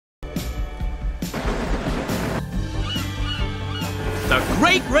The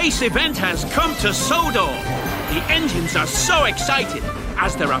great race event has come to Sodor. The engines are so excited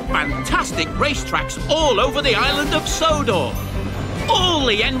as there are fantastic racetracks all over the island of Sodor. All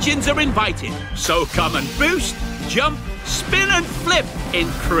the engines are invited, so come and boost, jump, spin and flip in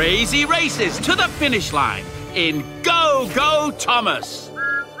crazy races to the finish line in Go Go Thomas!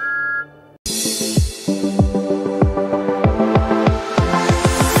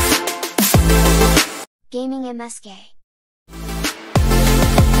 Gaming MSK.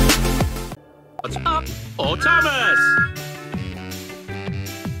 What's up, or Thomas?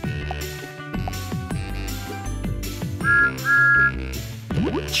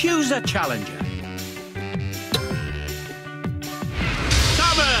 Choose a challenger.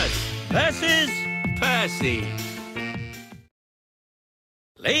 Thomas versus Percy.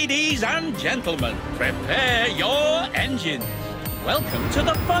 Ladies and gentlemen, prepare your engines. Welcome to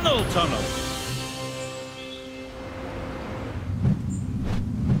the funnel tunnel.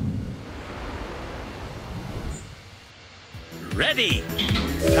 Ready?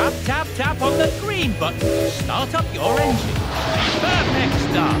 Tap, tap, tap on the green button to start up your engine. Perfect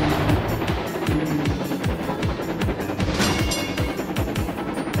start.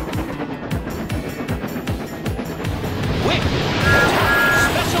 Quick!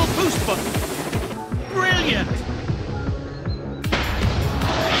 Tap the special boost button. Brilliant!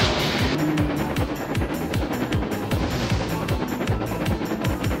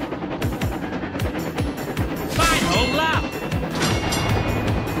 Final lap.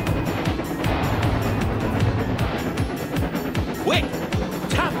 Quick!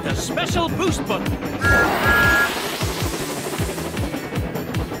 Tap the special boost button.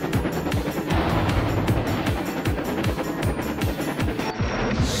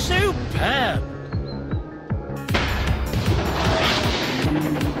 Superb!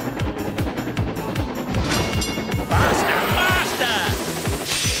 Faster, faster!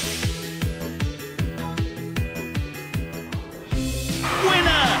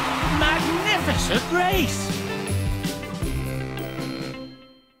 Winner! Magnificent race!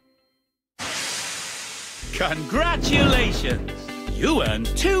 Congratulations! You earned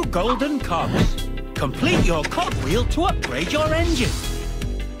 2 golden cogs. Complete your cogwheel to upgrade your engine.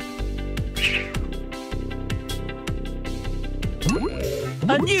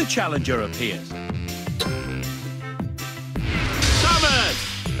 A new challenger appears. Thomas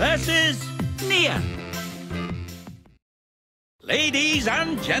versus Nia. Ladies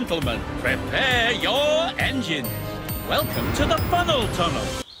and gentlemen, prepare your engines. Welcome to the funnel tunnel.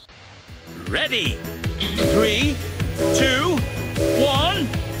 Ready? 3, 2, 1,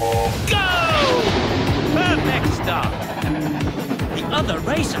 go! Perfect start. The other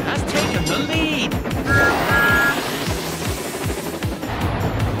racer has taken the lead.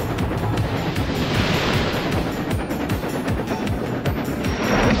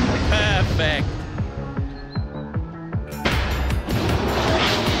 Perfect.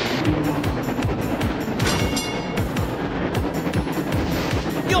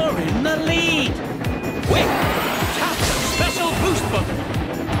 You're in the lead. Quick! Tap the special boost button.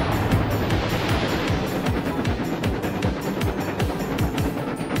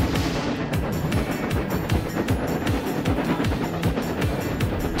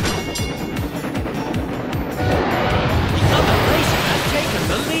 The other racer has taken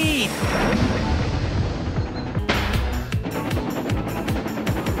the lead.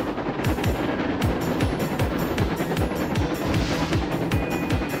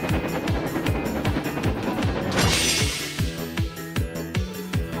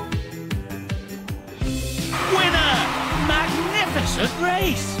 Magnificent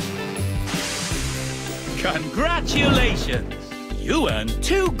race! Congratulations! You earned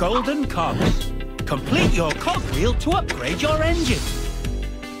 2 golden cogs. Complete your cogwheel to upgrade your engine.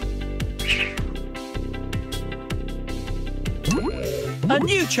 A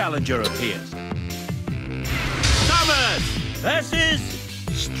new challenger appears. Thomas versus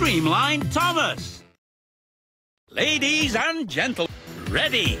Streamline Thomas. Ladies and gentlemen,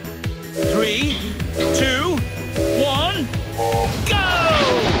 ready? 3, 2, 1, go!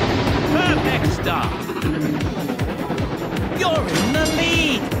 Perfect start. You're in the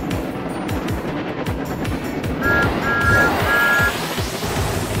lead.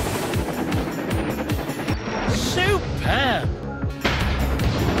 Superb.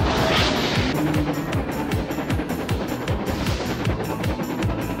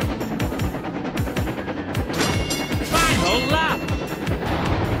 Final lap.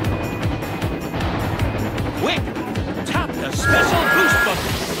 Quick! Tap the special boost button.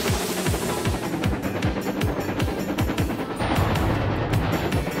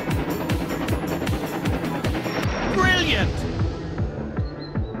 Brilliant!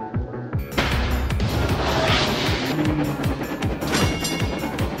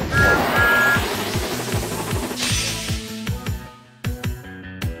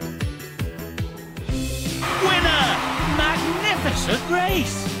 It's a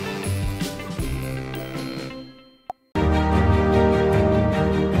grace.